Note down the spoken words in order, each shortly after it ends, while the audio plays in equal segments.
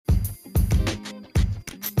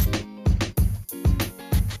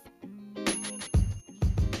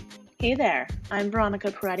Hey there, I'm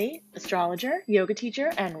Veronica Peretti, astrologer, yoga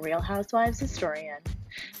teacher, and Real Housewives historian.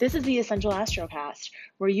 This is the Essential Astrocast,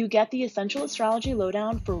 where you get the essential astrology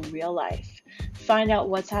lowdown for real life. Find out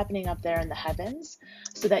what's happening up there in the heavens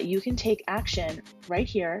so that you can take action right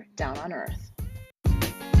here down on Earth.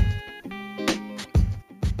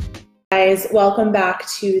 Guys, welcome back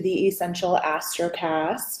to the Essential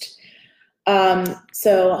Astrocast.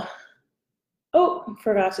 Forgot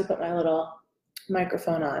to put my little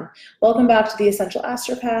microphone on. Welcome back to the Essential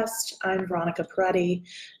Astrocast. I'm Veronica Peretti,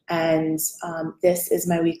 and this is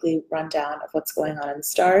my weekly rundown of what's going on in the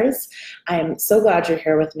stars. I'm so glad you're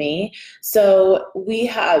here with me. So we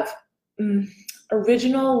have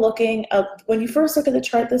original looking of, when you first look at the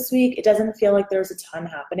chart this week, it doesn't feel like there's a ton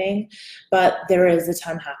happening, but there is a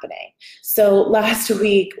ton happening. So last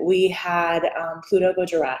week we had Pluto go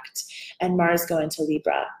direct and Mars go into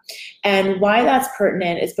Libra. And why that's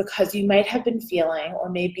pertinent is because you might have been feeling, or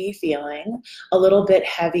may be feeling, a little bit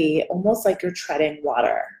heavy, almost like you're treading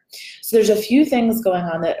water. So there's a few things going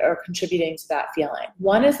on that are contributing to that feeling.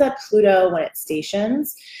 One is that Pluto, when it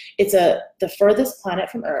stations, it's the furthest planet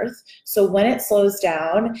from Earth. So when it slows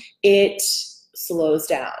down, it slows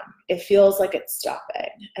down. It feels like it's stopping.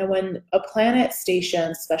 And when a planet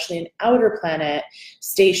stations, especially an outer planet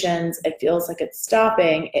stations, it feels like it's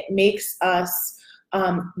stopping. It makes us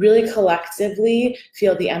really collectively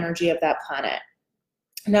feel the energy of that planet.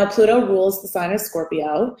 Now, Pluto rules the sign of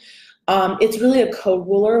Scorpio. It's really a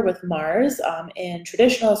co-ruler with Mars. In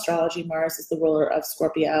traditional astrology, Mars is the ruler of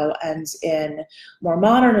Scorpio, and in more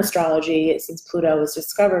modern astrology, since Pluto was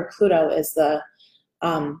discovered, Pluto is the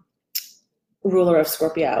ruler of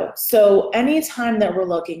Scorpio. So anytime that we're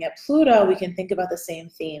looking at Pluto, we can think about the same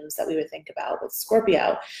themes that we would think about with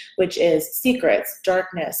Scorpio, which is secrets,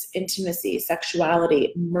 darkness, intimacy,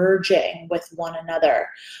 sexuality, merging with one another.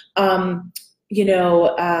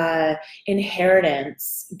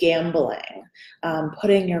 Inheritance, gambling,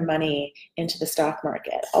 putting your money into the stock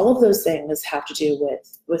market. All of those things have to do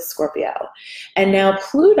with Scorpio. And now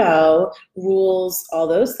Pluto rules all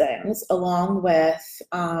those things, along with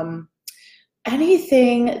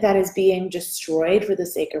anything that is being destroyed for the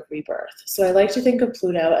sake of rebirth. So I like to think of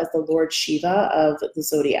Pluto as the Lord Shiva of the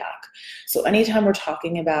zodiac. So anytime we're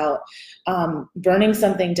talking about burning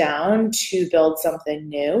something down to build something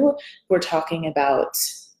new, we're talking about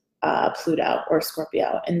Pluto or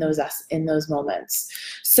Scorpio in those moments.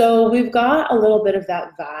 So we've got a little bit of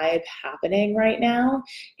that vibe happening right now,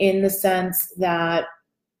 in the sense that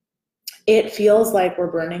it feels like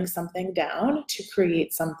we're burning something down to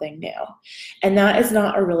create something new. And that is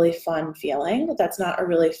not a really fun feeling. That's not a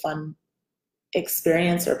really fun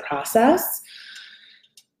experience or process.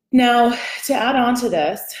 Now, to add on to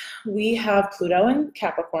this, we have Pluto in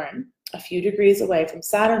Capricorn, a few degrees away from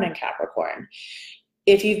Saturn in Capricorn.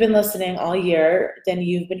 If you've been listening all year, then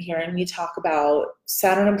you've been hearing me talk about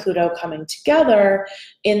Saturn and Pluto coming together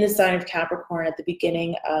in the sign of Capricorn at the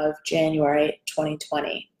beginning of January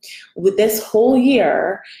 2020. With this whole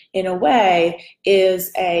year, in a way,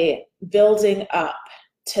 is a building up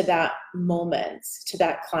to that moment, to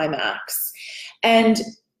that climax. And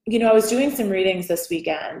I was doing some readings this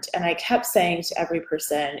weekend, and I kept saying to every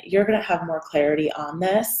person, you're going to have more clarity on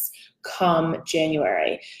this come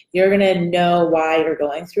January. You're going to know why you're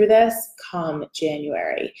going through this come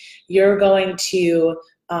January. You're going to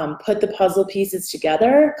put the puzzle pieces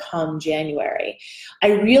together come January.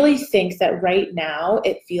 I really think that right now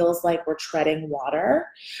it feels like we're treading water.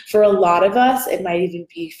 For a lot of us, it might even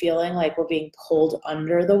be feeling like we're being pulled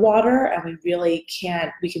under the water, and we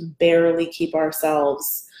can barely keep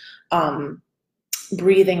ourselves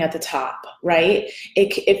breathing at the top, right?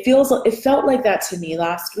 It felt like that to me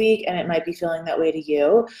last week, and it might be feeling that way to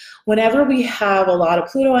you. Whenever we have a lot of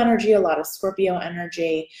Pluto energy, a lot of Scorpio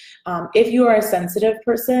energy, if you are a sensitive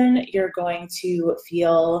person, you're going to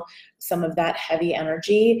feel some of that heavy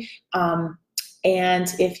energy. And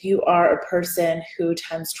if you are a person who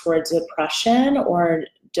tends towards depression or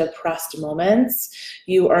depressed moments,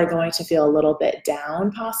 you are going to feel a little bit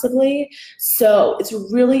down possibly. So it's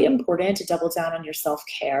really important to double down on your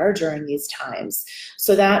self-care during these times.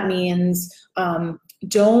 So that means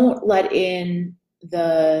don't let in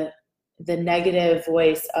the negative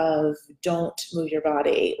voice of don't move your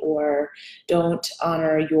body or don't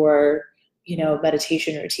honor your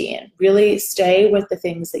meditation routine. Really stay with the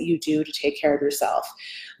things that you do to take care of yourself.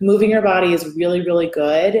 Moving your body is really, really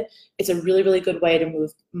good. It's a really, really good way to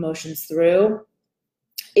move emotions through.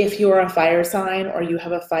 If you're a fire sign or you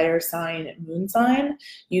have a fire sign moon sign,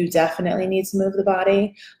 you definitely need to move the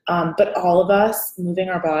body. But all of us moving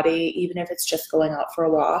our body, even if it's just going out for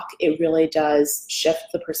a walk, it really does shift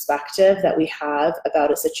the perspective that we have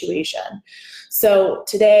about a situation. So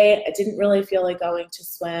today I didn't really feel like going to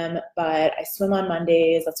swim, but I swim on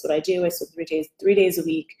Mondays. That's what I do. I swim 3 days a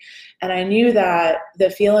week. And I knew that the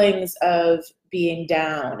feelings of being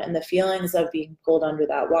down and the feelings of being pulled under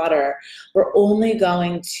that water were only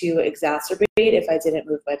going to exacerbate if I didn't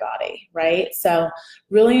move my body, right? So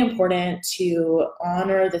really important to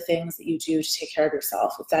honor the things that you do to take care of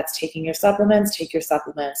yourself. If that's taking your supplements, take your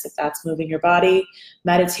supplements. If that's moving your body,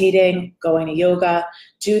 meditating, going to yoga,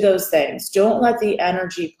 do those things. Don't let the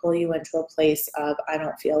energy pull you into a place of, I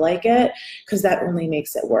don't feel like it, because that only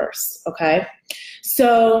makes it worse, okay?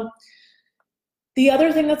 So the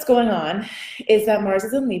other thing that's going on is that Mars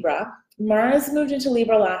is in Libra. Mars moved into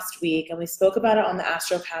Libra last week, and we spoke about it on the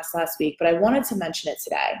Astrocast last week, but I wanted to mention it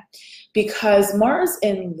today because Mars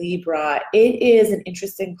in Libra, it is an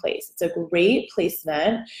interesting place. It's a great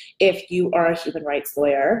placement if you are a human rights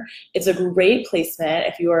lawyer. It's a great placement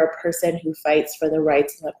if you are a person who fights for the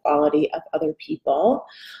rights and equality of other people.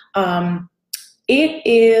 It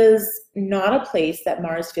is not a place that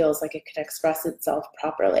Mars feels like it can express itself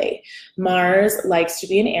properly. Mars likes to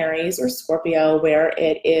be in Aries or Scorpio where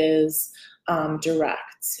it is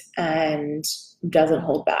direct and doesn't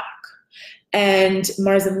hold back. And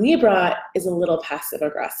Mars in Libra is a little passive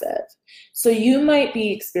aggressive. So you might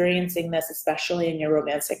be experiencing this, especially in your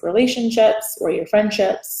romantic relationships or your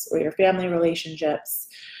friendships or your family relationships,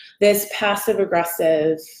 this passive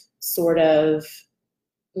aggressive sort of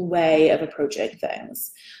way of approaching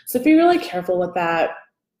things. So be really careful with that.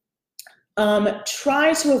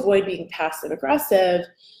 Try to avoid being passive aggressive,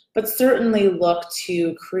 but certainly look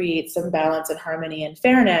to create some balance and harmony and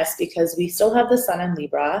fairness because we still have the sun in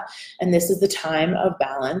Libra, and this is the time of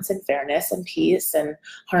balance and fairness and peace and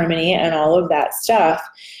harmony and all of that stuff.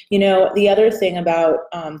 You know, the other thing about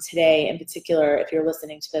today in particular, if you're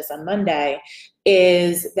listening to this on Monday,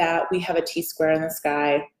 is that we have a T-square in the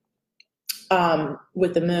sky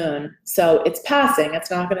with the moon. So it's passing.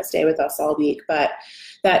 It's not going to stay with us all week, but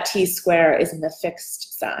that T-square is in the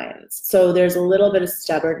fixed signs. So there's a little bit of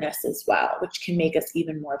stubbornness as well, which can make us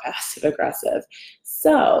even more passive aggressive.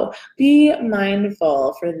 So be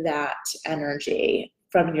mindful for that energy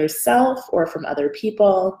from yourself or from other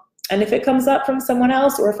people. And if it comes up from someone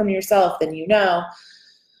else or from yourself, then you know,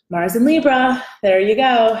 Mars in Libra, there you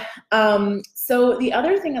go. So the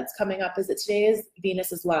other thing that's coming up is that today is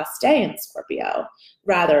Venus's last day in Scorpio,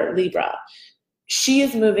 rather Libra. She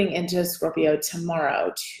is moving into Scorpio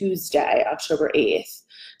tomorrow, Tuesday, October 8th.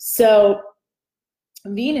 So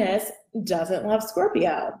Venus doesn't love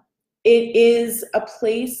Scorpio. It is a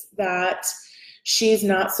place that she's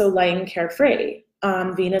not so light and carefree.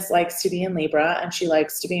 Venus likes to be in Libra and she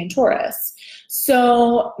likes to be in Taurus.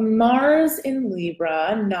 So Mars in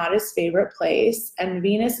Libra, not his favorite place, and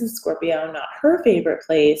Venus in Scorpio, not her favorite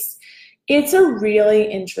place. It's a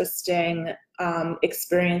really interesting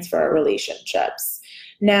experience for our relationships.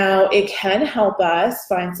 Now, it can help us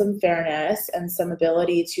find some fairness and some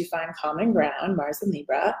ability to find common ground, Mars and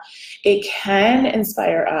Libra. It can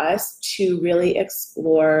inspire us to really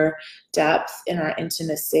explore depth in our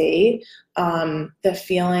intimacy, the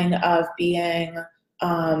feeling of being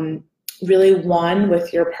really one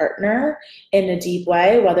with your partner in a deep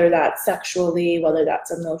way, whether that's sexually, whether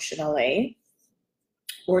that's emotionally,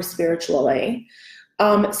 or spiritually.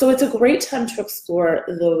 So it's a great time to explore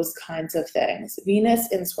those kinds of things.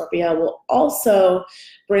 Venus in Scorpio will also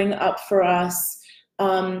bring up for us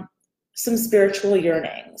some spiritual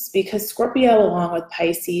yearnings because Scorpio, along with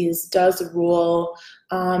Pisces, does rule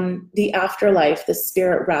the afterlife, the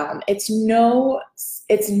spirit realm. It's no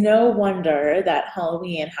wonder that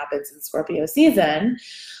Halloween happens in Scorpio season.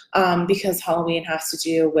 Because Halloween has to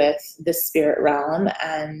do with the spirit realm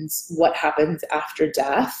and what happens after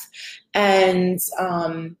death. And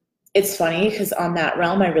it's funny because on that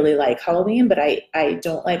realm, I really like Halloween, but I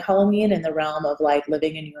don't like Halloween in the realm of like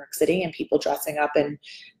living in New York City and people dressing up and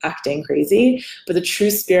acting crazy. But the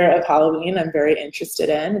true spirit of Halloween, I'm very interested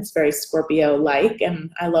in. It's very Scorpio-like,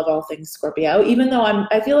 and I love all things Scorpio, even though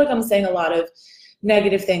I feel like I'm saying a lot of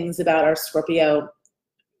negative things about our Scorpio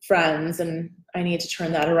friends, and I need to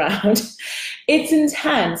turn that around. It's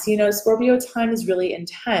intense. You know, Scorpio time is really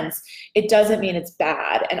intense. It doesn't mean it's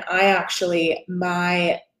bad. And I actually,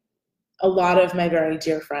 a lot of my very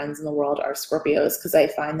dear friends in the world are Scorpios because I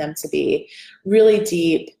find them to be really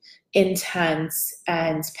deep, intense,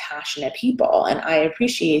 and passionate people. And I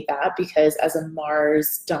appreciate that because as a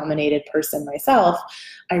Mars-dominated person myself,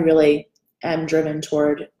 I really am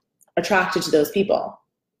attracted to those people.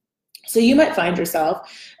 So you might find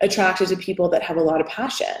yourself attracted to people that have a lot of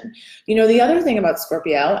passion. The other thing about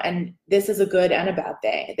Scorpio, and this is a good and a bad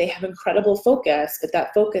thing, they have incredible focus, but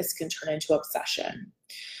that focus can turn into obsession.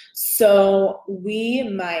 So we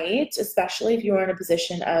might, especially if you're in a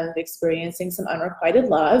position of experiencing some unrequited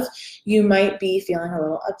love, you might be feeling a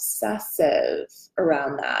little obsessive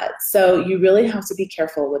around that. So you really have to be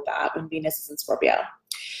careful with that when Venus is in Scorpio.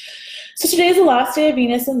 So today is the last day of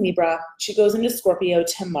Venus in Libra. She goes into Scorpio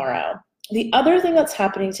tomorrow. The other thing that's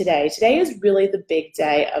happening today is really the big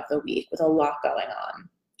day of the week with a lot going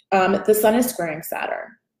on. The sun is squaring Saturn.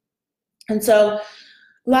 And so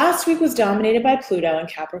last week was dominated by Pluto in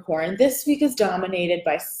Capricorn. This week is dominated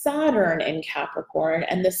by Saturn in Capricorn,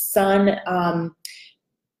 and the sun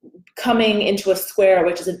coming into a square,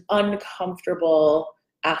 which is an uncomfortable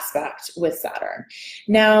aspect with Saturn.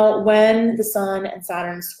 Now, when the sun and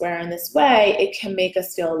Saturn square in this way, it can make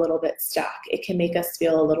us feel a little bit stuck. It can make us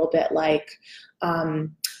feel a little bit like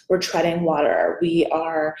we're treading water. We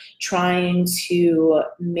are trying to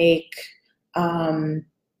make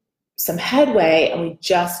some headway, and we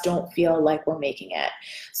just don't feel like we're making it.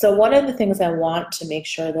 So one of the things I want to make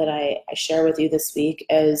sure that I share with you this week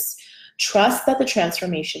is trust that the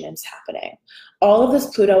transformation is happening. All of this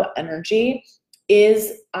Pluto energy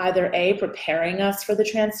is either A, preparing us for the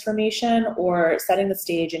transformation, or setting the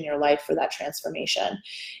stage in your life for that transformation.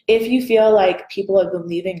 If you feel like people have been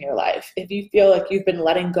leaving your life, if you feel like you've been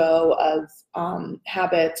letting go of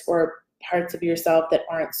habits or parts of yourself that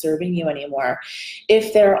aren't serving you anymore,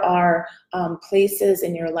 if there are places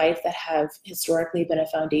in your life that have historically been a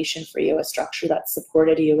foundation for you, a structure that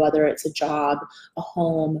supported you, whether it's a job, a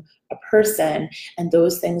home, a person, and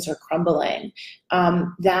those things are crumbling,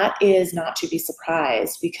 that is not to be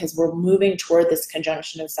surprised, because we're moving toward this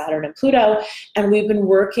conjunction of Saturn and Pluto, and we've been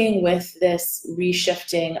working with this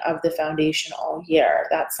reshifting of the foundation all year.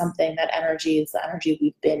 That's something, that energy is the energy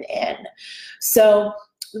we've been in. So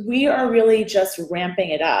we are really just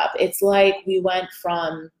ramping it up. It's like we went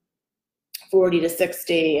from 40 to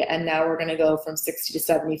 60, and now we're going to go from 60 to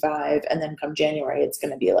 75, and then come January, it's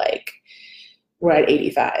going to be like we're at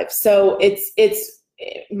 85. So it's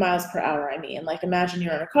miles per hour. I mean, like, imagine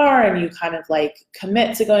you're in a car and you kind of like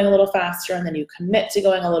commit to going a little faster, and then you commit to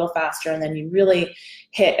going a little faster, and then you really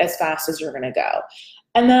hit as fast as you're going to go.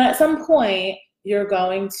 And then at some point, you're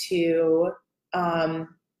going to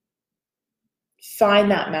find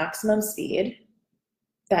that maximum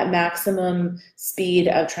speed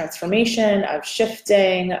of transformation, of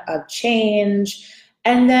shifting, of change,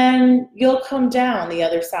 and then you'll come down the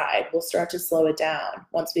other side. We'll start to slow it down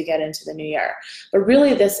once we get into the new year. But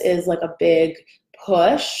really, this is like a big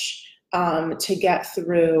push to get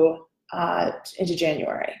through into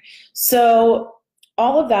January. So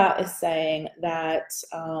all of that is saying that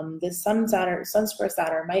this sun square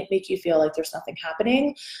Saturn might make you feel like there's nothing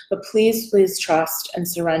happening, but please trust and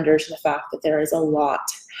surrender to the fact that there is a lot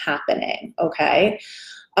happening, okay?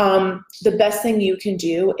 The best thing you can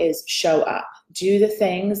do is show up. Do the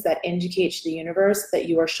things that indicate to the universe that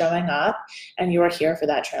you are showing up and you are here for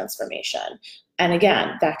that transformation. And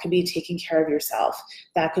again, that could be taking care of yourself.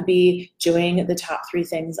 That could be doing the top 3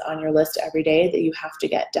 things on your list every day that you have to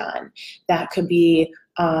get done. That could be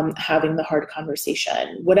having the hard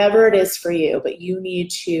conversation, whatever it is for you, but you need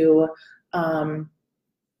to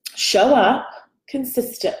show up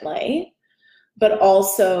consistently, but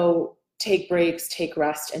also take breaks, take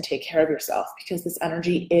rest, and take care of yourself, because this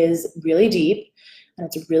energy is really deep and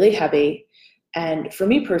it's really heavy. And for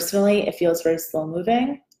me personally, it feels very slow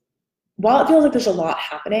moving. While it feels like there's a lot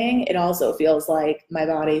happening, it also feels like my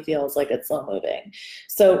body feels like it's slow moving.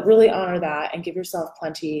 So really honor that and give yourself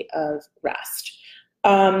plenty of rest.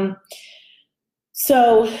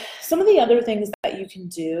 So some of the other things that you can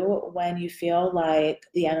do when you feel like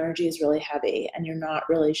the energy is really heavy and you're not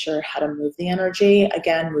really sure how to move the energy,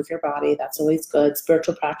 again, move your body. That's always good.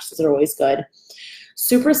 Spiritual practices are always good.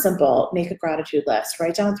 Super simple. Make a gratitude list.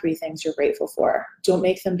 Write down 3 things you're grateful for. Don't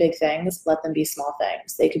make them big things. Let them be small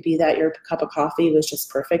things. They could be that your cup of coffee was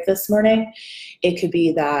just perfect this morning. It could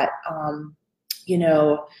be that,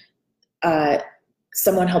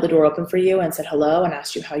 someone held the door open for you and said hello and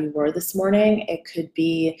asked you how you were this morning. It could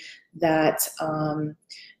be that,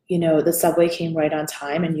 the subway came right on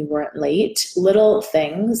time and you weren't late. Little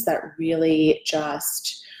things that really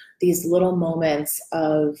just, these little moments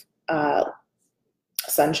of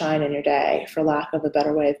sunshine in your day, for lack of a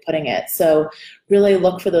better way of putting it. So really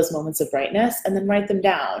look for those moments of brightness and then write them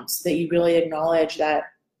down so that you really acknowledge that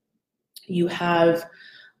you have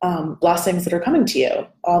blessings that are coming to you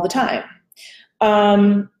all the time.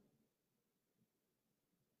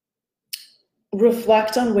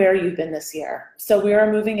 reflect on where you've been this year. So we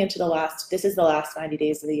are moving into this is the last 90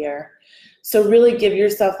 days of the year. So really give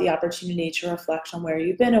yourself the opportunity to reflect on where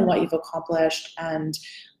you've been and what you've accomplished, and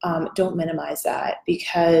don't minimize that,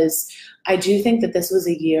 because I do think that this is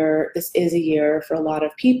a year for a lot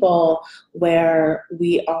of people where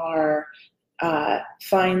we are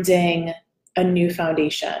finding a new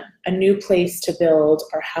foundation, a new place to build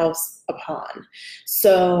our house upon.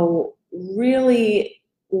 So really,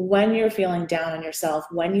 when you're feeling down on yourself,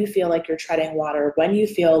 when you feel like you're treading water, when you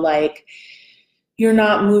feel like you're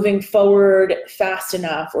not moving forward fast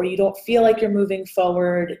enough, or you don't feel like you're moving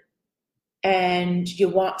forward and you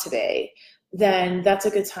want to be, then that's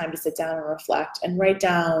a good time to sit down and reflect and write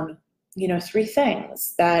down, 3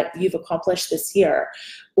 things that you've accomplished this year,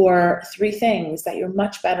 or 3 things that you're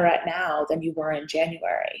much better at now than you were in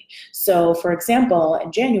January. So for example,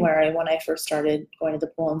 in January, when I first started going to the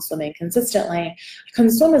pool and swimming consistently, I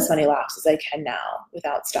couldn't swim as many laps as I can now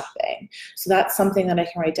without stopping. So that's something that I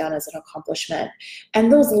can write down as an accomplishment.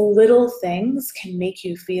 And those little things can make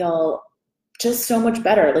you feel just so much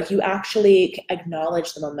better. Like, you actually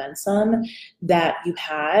acknowledge the momentum that you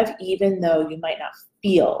have, even though you might not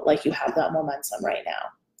feel like you have that momentum right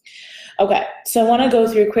now. Okay, so I want to go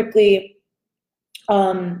through quickly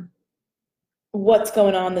what's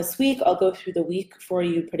going on this week. I'll go through the week for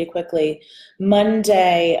you pretty quickly.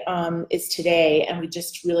 Monday is today, and we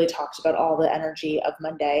just really talked about all the energy of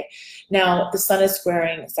Monday. Now, the sun is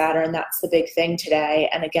squaring Saturn. That's the big thing today,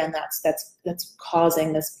 and again, that's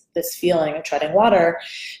causing this feeling of treading water.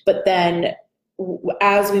 But then,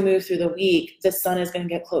 as we move through the week, the sun is going to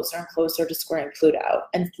get closer and closer to squaring Pluto,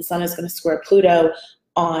 and the sun is going to square Pluto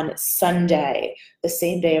on Sunday, the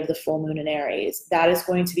same day of the full moon in Aries. That is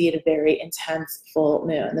going to be a very intense full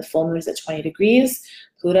moon. The full moon is at 20 degrees.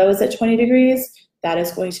 Pluto is at 20 degrees. That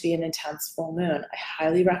is going to be an intense full moon. I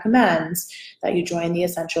highly recommend that you join the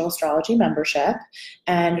Essential Astrology membership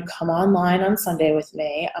and come online on Sunday with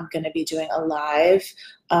me. I'm going to be doing a live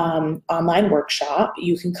online workshop.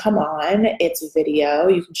 You can come on. It's a video.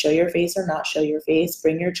 You can show your face or not show your face.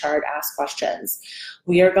 Bring your chart. Ask questions.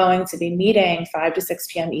 We are going to be meeting 5 to 6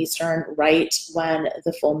 p.m. Eastern right when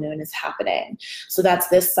the full moon is happening. So that's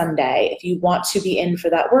this Sunday. If you want to be in for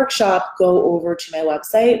that workshop, go over to my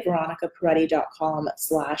website,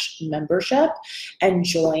 veronicaparetti.com/membership, and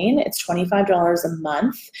join. It's $25 a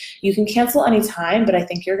month. You can cancel anytime, but I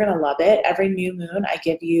think you're going to love it. Every new moon, I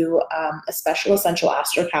give you a special essential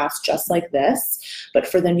astrocast just like this, but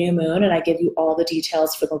for the new moon, and I give you all the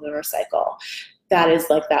details for the lunar cycle. That is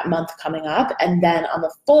like that month coming up. And then on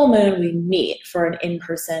the full moon, we meet for an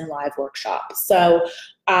in-person live workshop. So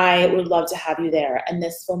I would love to have you there. And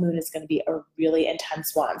this full moon is going to be a really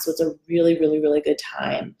intense one. So it's a really, really, really good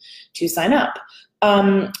time to sign up.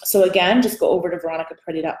 So again, just go over to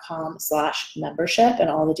veronicaparetti.com/membership, and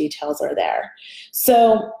all the details are there.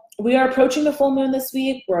 So we are approaching the full moon this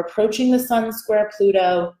week. We're approaching the sun square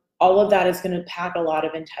Pluto. All of that is going to pack a lot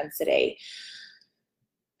of intensity.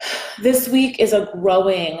 This week is a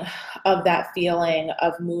growing of that feeling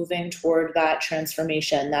of moving toward that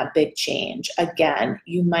transformation, that big change. Again,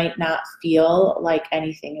 you might not feel like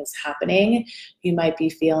anything is happening. You might be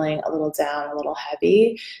feeling a little down, a little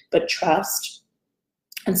heavy, but trust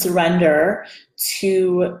and surrender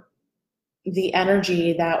to the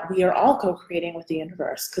energy that we are all co-creating with the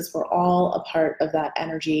universe, because we're all a part of that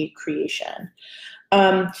energy creation.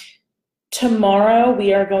 Tomorrow,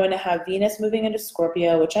 we are going to have Venus moving into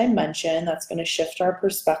Scorpio, which I mentioned. That's going to shift our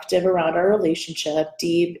perspective around our relationship,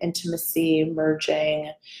 deep intimacy,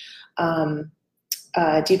 merging,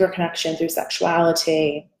 deeper connection through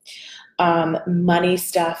sexuality. Money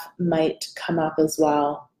stuff might come up as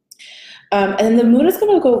well. And then the moon is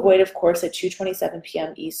going to go void, of course, at 2:27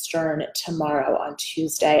 p.m. Eastern tomorrow on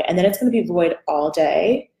Tuesday. And then it's going to be void all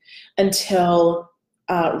day until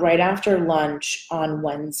right after lunch on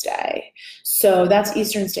Wednesday. So that's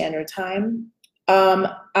Eastern Standard Time.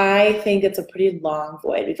 I think it's a pretty long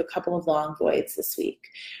void. We have a couple of long voids this week.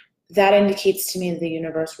 That indicates to me that the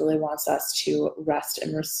universe really wants us to rest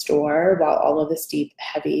and restore while all of this deep,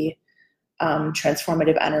 heavy,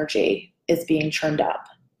 transformative energy is being churned up.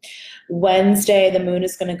 Wednesday, the moon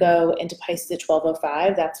is going to go into Pisces at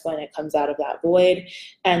 12:05. That's when it comes out of that void.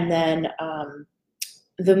 And then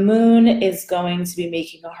the moon is going to be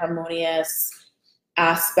making a harmonious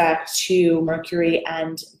aspect to Mercury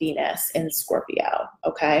and Venus in Scorpio,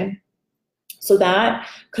 okay? So that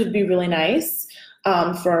could be really nice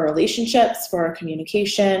for our relationships, for our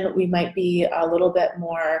communication. We might be a little bit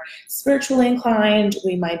more spiritually inclined.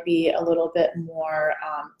 We might be a little bit more,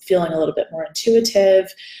 feeling a little bit more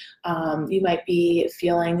intuitive. You might be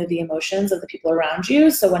feeling the emotions of the people around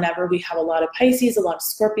you. So whenever we have a lot of Pisces, a lot of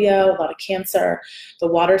Scorpio, a lot of Cancer, the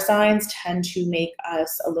water signs tend to make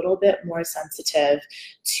us a little bit more sensitive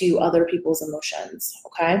to other people's emotions,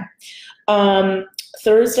 okay?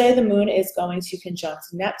 Thursday, the moon is going to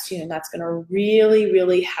conjunct Neptune. That's going to really,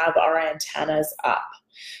 really have our antennas up.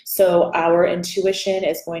 So our intuition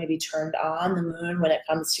is going to be turned on, the moon, when it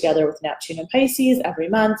comes together with Neptune and Pisces every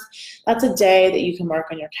month. That's a day that you can mark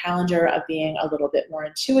on your calendar of being a little bit more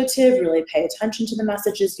intuitive, really pay attention to the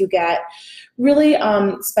messages you get, really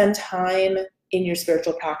spend time in your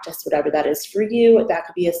spiritual practice, whatever that is for you. That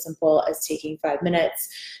could be as simple as taking 5 minutes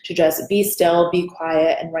to just be still, be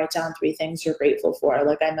quiet, and write down 3 things you're grateful for,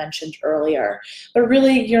 like I mentioned earlier. But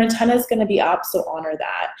really, your antenna is going to be up, so honor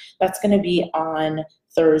that. That's going to be on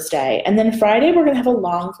Thursday. And then Friday, we're going to have a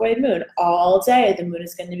long void moon all day. The moon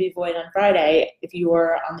is going to be void on Friday if you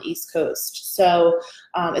are on the East Coast. So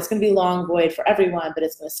it's going to be long void for everyone, but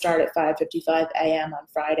it's going to start at 5:55 a.m. on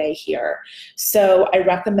Friday here. So I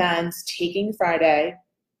recommend taking Friday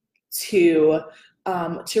to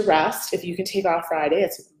rest. If you can take off Friday,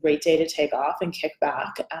 it's a great day to take off and kick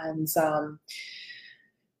back and,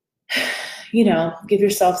 give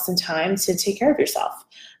yourself some time to take care of yourself.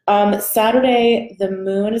 Saturday, the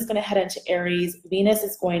moon is going to head into Aries. Venus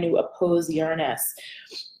is going to oppose Uranus.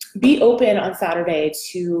 Be open on Saturday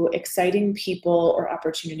to exciting people or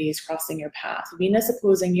opportunities crossing your path. Venus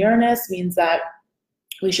opposing Uranus means that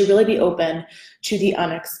we should really be open to the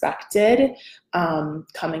unexpected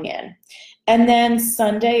coming in. And then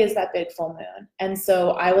Sunday is that big full moon. And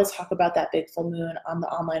so I will talk about that big full moon on the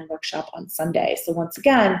online workshop on Sunday. So once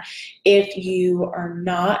again, if you are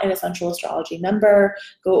not an Essential Astrology member,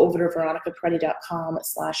 go over to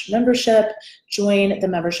veronicaperetti.com/membership, join the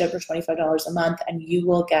membership for $25 a month, and you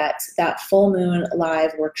will get that full moon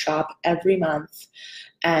live workshop every month.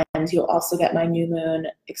 And you'll also get my new moon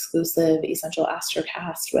exclusive Essential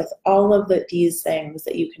Astrocast with all of these things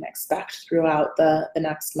that you can expect throughout the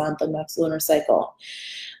next month, the next lunar cycle.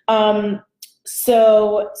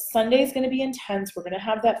 So Sunday is going to be intense. We're going to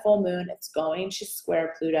have that full moon. It's going to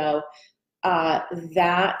square Pluto.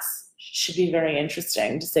 That should be very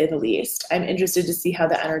interesting, to say the least. I'm interested to see how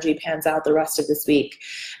the energy pans out the rest of this week.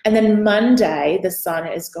 And then Monday, the sun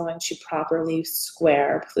is going to properly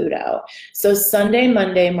square Pluto. So Sunday,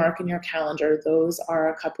 Monday, mark in your calendar. Those are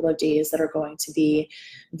a couple of days that are going to be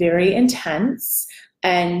very intense.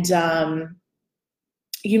 And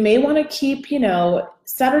you may want to keep,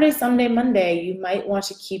 Saturday, Sunday, Monday, you might want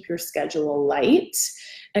to keep your schedule light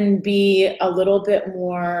and be a little bit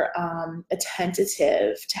more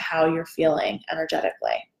attentive to how you're feeling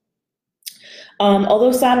energetically.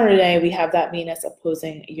 Although Saturday we have that Venus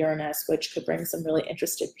opposing Uranus, which could bring some really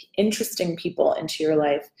interesting people into your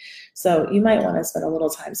life. So you might want to spend a little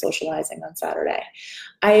time socializing on Saturday.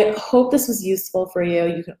 I hope this was useful for you.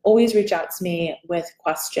 You can always reach out to me with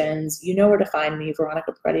questions. You know where to find me,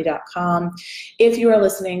 veronicaperetti.com. If you are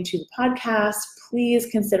listening to the podcast, please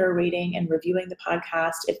consider rating and reviewing the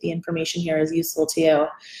podcast if the information here is useful to you,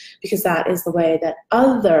 because that is the way that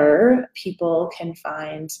other people can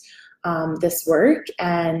find this work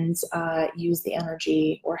and use the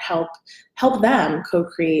energy or help them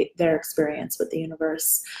co-create their experience with the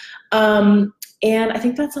universe. And I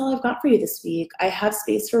think that's all I've got for you this week. I have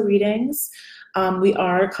space for readings. We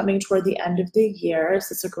are coming toward the end of the year,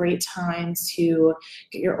 so it's a great time to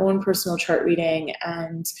get your own personal chart reading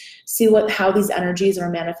and see how these energies are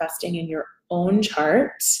manifesting in your own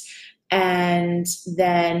chart. And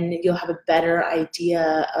then you'll have a better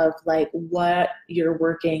idea of what you're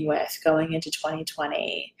working with going into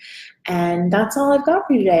 2020. And that's all I've got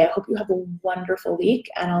for you today. I hope you have a wonderful week,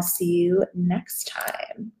 and I'll see you next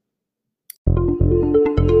time.